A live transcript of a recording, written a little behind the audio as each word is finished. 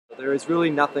There is really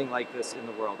nothing like this in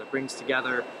the world. It brings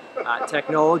together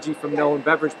technology from known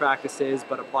beverage practices,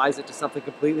 but applies it to something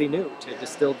completely new, to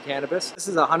distilled cannabis. This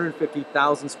is a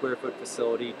 150,000 square foot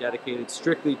facility dedicated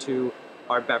strictly to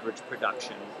our beverage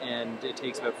production, and it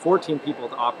takes about 14 people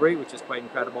to operate, which is quite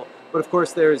incredible. But of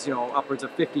course, there's upwards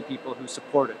of 50 people who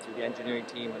support it through the engineering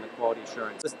team and the quality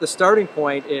assurance. The starting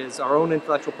point is our own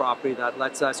intellectual property that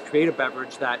lets us create a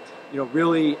beverage that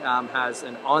really has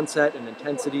an onset, an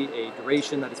intensity, a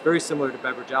duration that is very similar to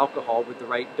beverage alcohol with the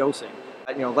right dosing.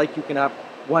 Like you can have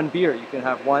one beer, you can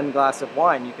have one glass of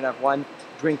wine, you can have one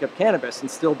drink of cannabis and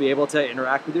still be able to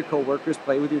interact with your coworkers,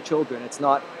 play with your children. It's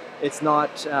not the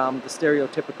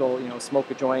stereotypical, smoke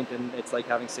a joint and it's like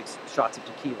having 6 shots of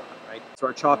tequila, right? So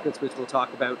our chocolates, which we'll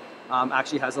talk about,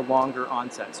 actually has a longer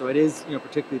onset. So it is,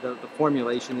 particularly the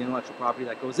formulation, the intellectual property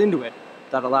that goes into it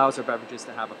that allows our beverages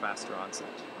to have a faster onset.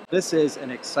 This is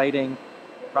an exciting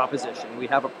proposition. We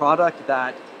have a product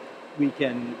that we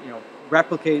can,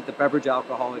 replicate the beverage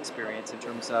alcohol experience in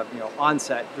terms of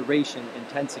onset, duration,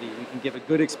 intensity. We can give a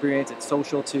good experience. It's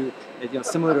social to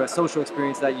similar to a social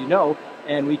experience that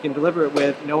and we can deliver it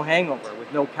with no hangover,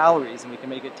 with no calories, and we can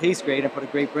make it taste great and put a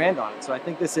great brand on it. So I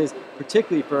think this is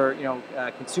particularly for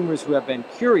consumers who have been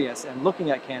curious and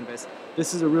looking at cannabis.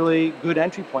 This is a really good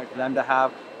entry point for them to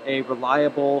have a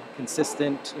reliable,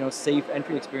 consistent, safe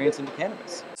entry experience into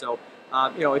cannabis. So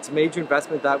it's a major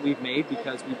investment that we've made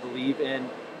because we believe in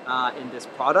this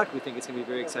product. We think it's going to be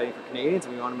very exciting for Canadians,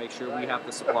 and we want to make sure we have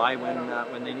the supply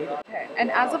when they need it. Okay.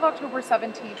 And as of October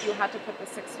 17th, you had to put the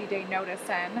 60-day notice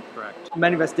in. Correct.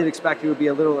 Many of us did expect it would be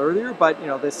a little earlier, but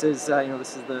this is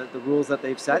the rules that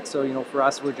they've set. So for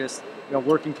us, we're just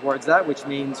working towards that, which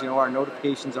means our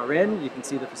notifications are in. You can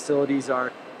see the facilities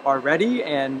are ready,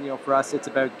 and for us, it's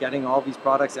about getting all these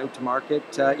products out to market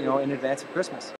in advance of Christmas.